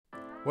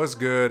What's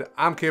good?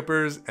 I'm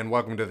Kippers and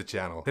welcome to the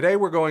channel. Today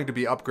we're going to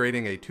be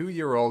upgrading a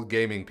 2-year-old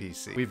gaming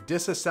PC. We've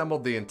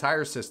disassembled the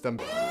entire system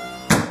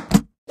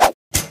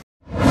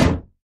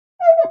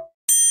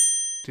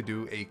to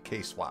do a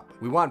case swap.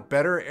 We want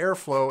better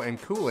airflow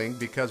and cooling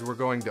because we're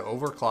going to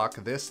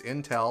overclock this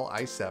Intel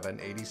i7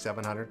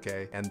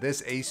 8700K and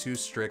this Asus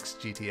Strix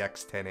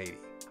GTX 1080.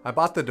 I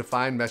bought the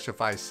Define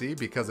Meshify C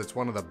because it's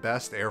one of the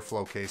best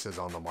airflow cases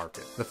on the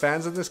market. The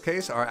fans in this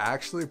case are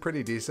actually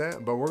pretty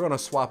decent, but we're going to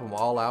swap them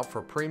all out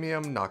for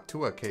premium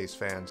Noctua case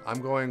fans. I'm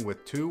going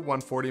with two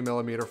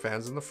 140mm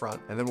fans in the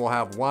front, and then we'll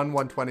have one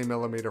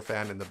 120mm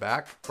fan in the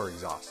back for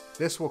exhaust.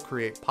 This will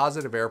create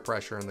positive air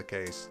pressure in the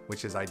case,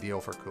 which is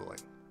ideal for cooling.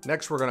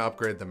 Next, we're going to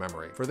upgrade the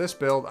memory. For this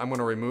build, I'm going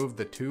to remove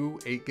the two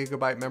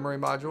 8GB memory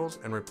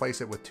modules and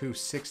replace it with two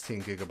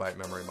 16GB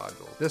memory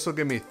modules. This will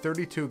give me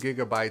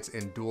 32GB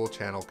in dual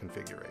channel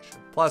configuration.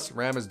 Plus,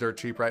 RAM is dirt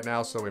cheap right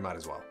now, so we might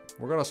as well.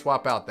 We're going to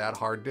swap out that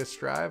hard disk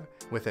drive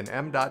with an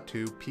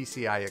M.2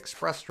 PCI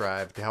Express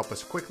drive to help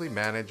us quickly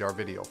manage our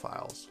video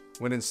files.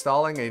 When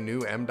installing a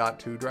new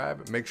M.2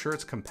 drive, make sure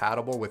it's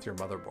compatible with your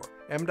motherboard.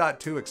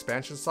 M.2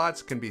 expansion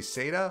slots can be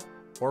SATA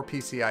or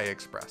PCI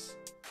Express.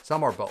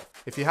 Some are both.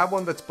 If you have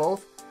one that's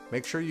both,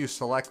 make sure you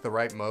select the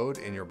right mode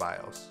in your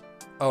BIOS.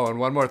 Oh, and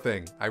one more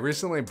thing. I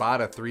recently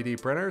bought a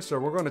 3D printer, so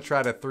we're going to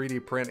try to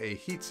 3D print a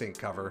heatsink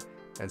cover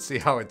and see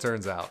how it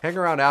turns out. Hang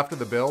around after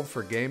the build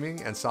for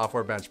gaming and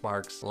software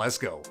benchmarks. Let's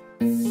go.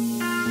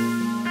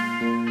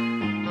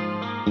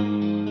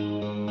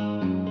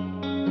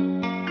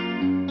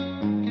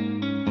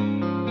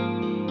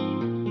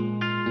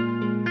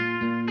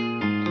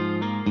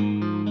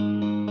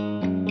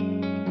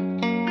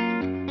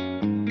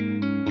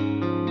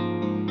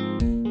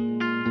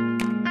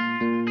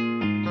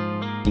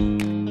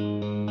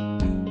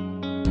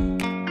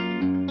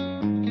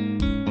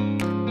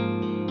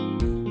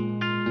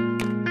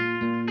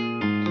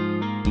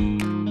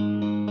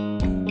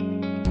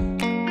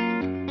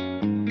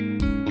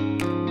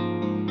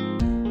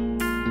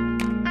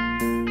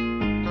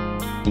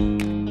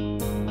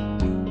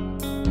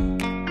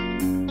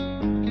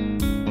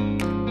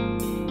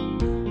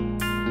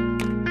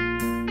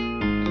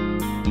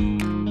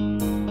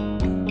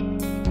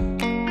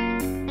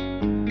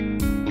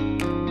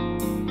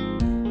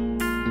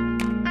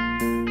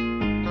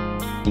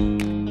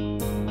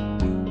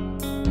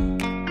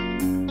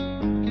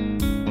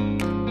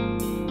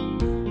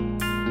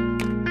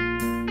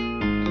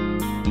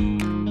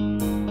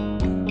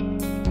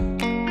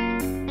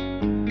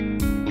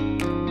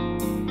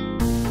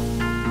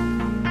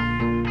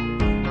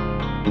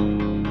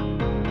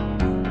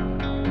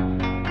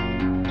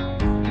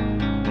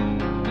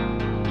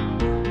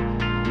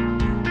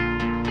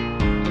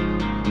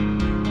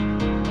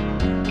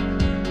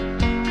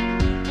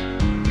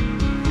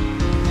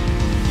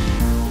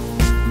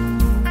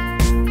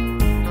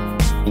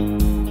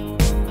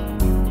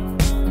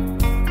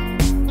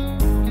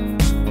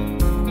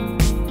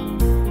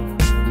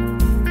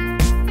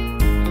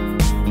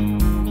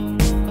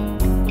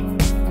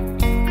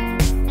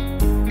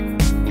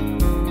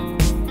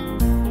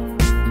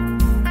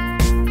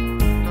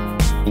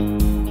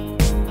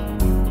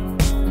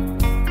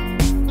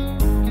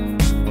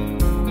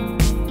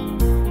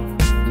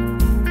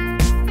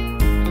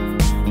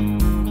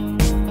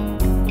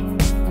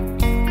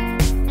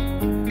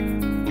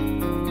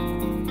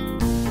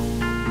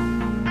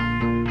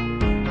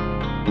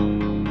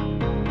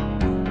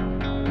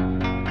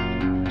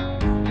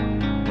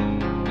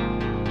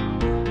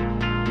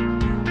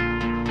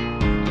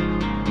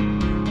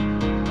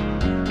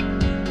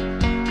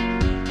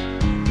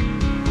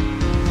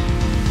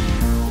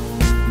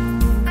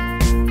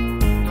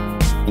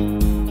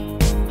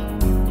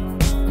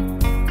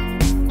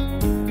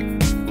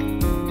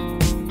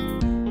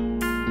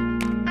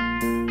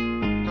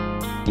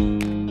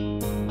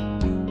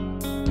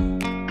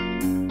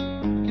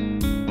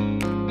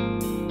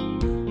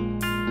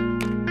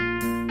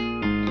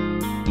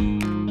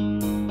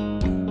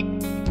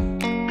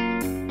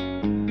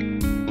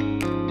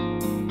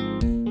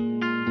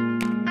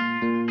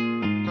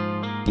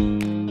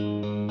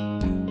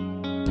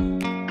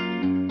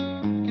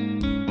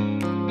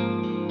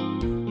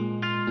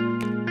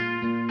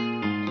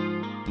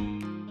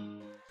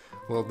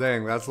 Well,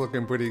 dang, that's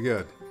looking pretty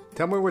good.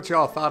 Tell me what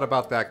y'all thought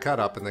about that cut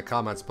up in the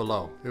comments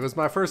below. It was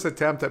my first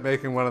attempt at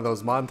making one of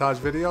those montage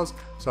videos,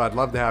 so I'd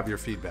love to have your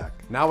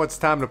feedback. Now it's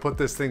time to put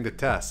this thing to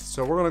test.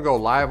 So we're gonna go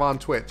live on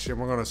Twitch and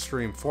we're gonna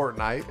stream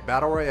Fortnite,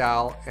 Battle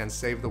Royale, and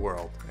Save the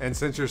World. And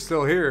since you're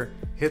still here,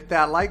 hit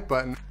that like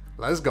button.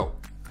 Let's go.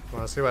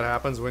 Wanna see what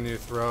happens when you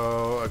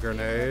throw a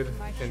grenade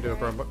into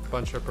a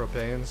bunch of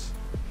propanes?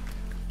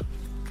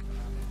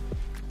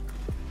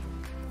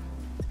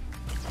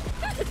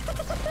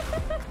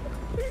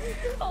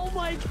 Oh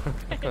my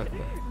god,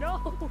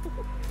 no!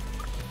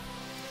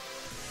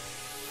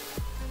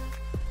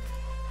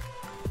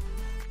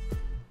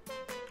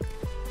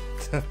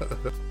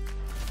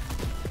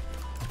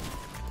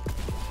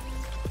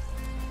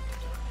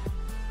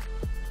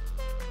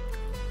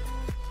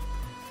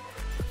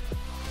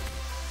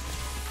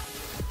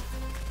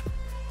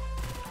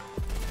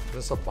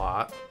 Is this a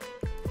bot?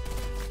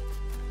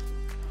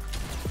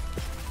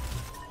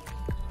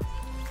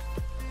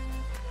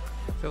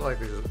 I feel like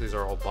these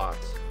are all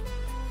bots.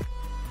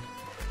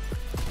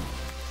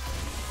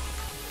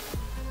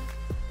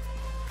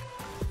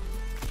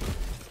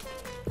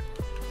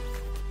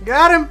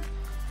 Got him!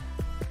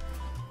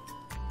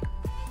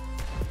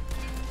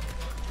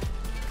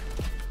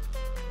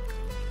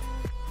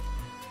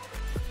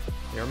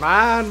 You're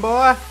mine,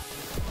 boy!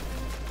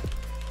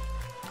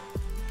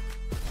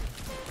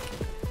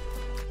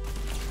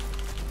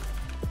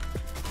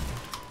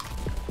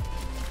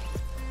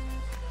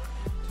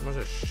 Someone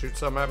just shoot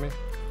something at me?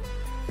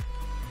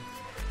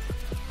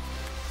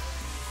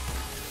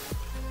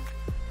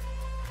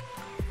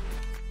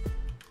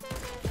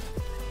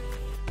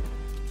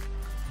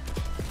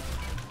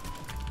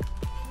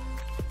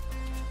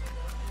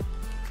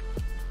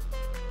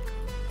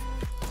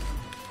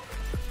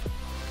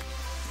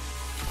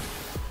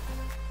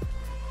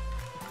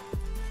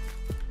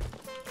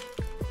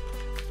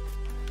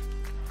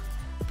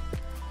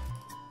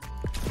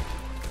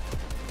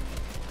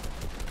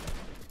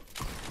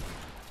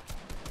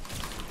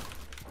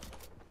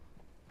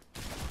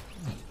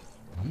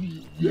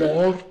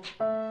 Yeah.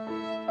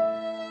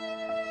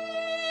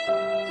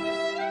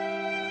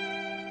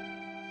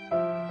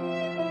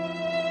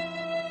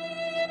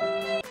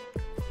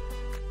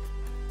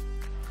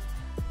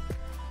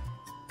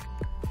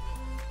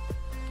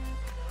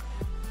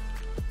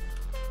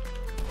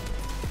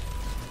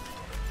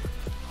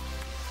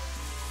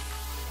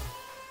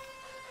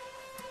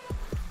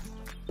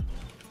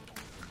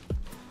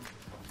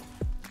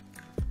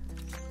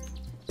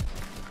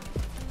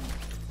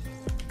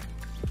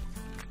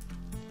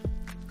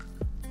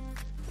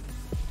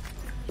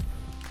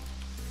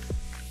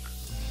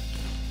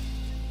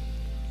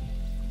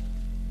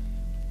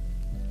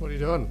 What are you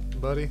doing,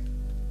 buddy?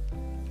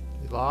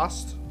 You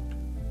lost?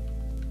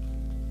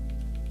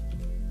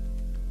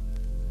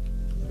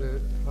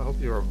 Dude, I hope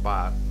you're a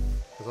bot,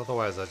 because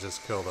otherwise I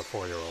just killed a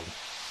 4-year-old.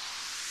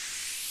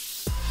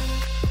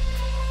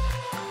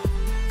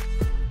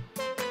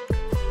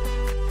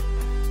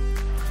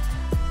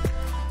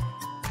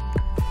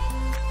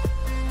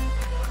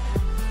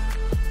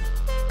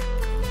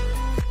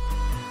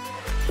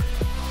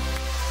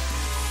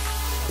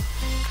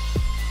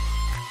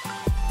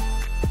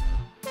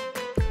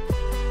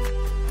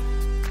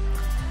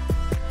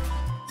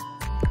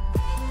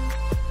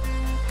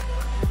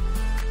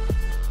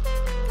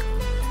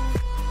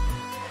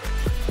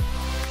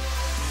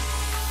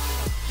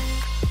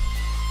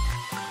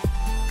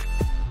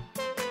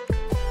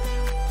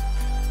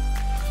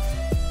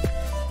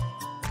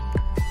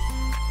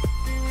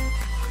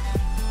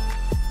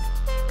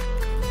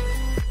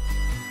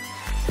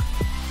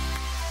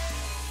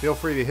 Feel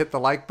free to hit the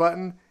like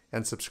button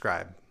and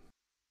subscribe.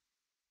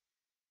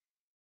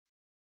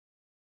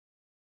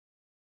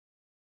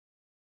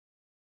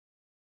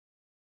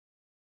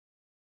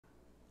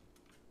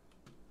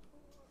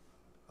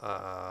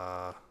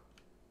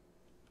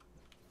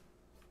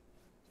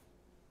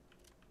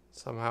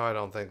 Somehow I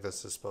don't think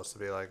this is supposed to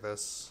be like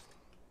this.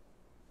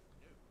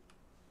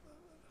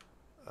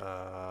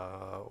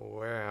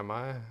 Where am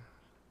I?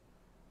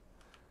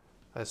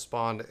 I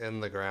spawned in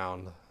the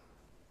ground.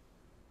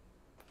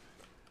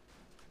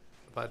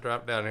 If I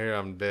drop down here,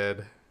 I'm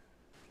dead.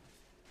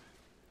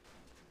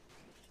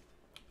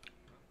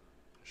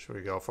 Should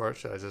we go for it?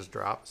 Should I just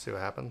drop, see what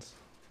happens?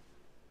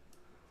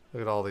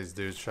 Look at all these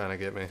dudes trying to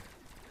get me.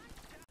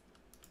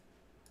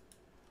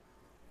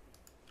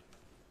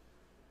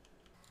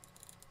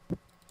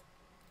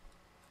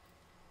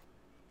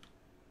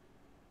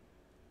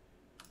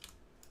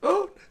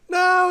 Oh,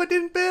 no, it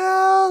didn't build!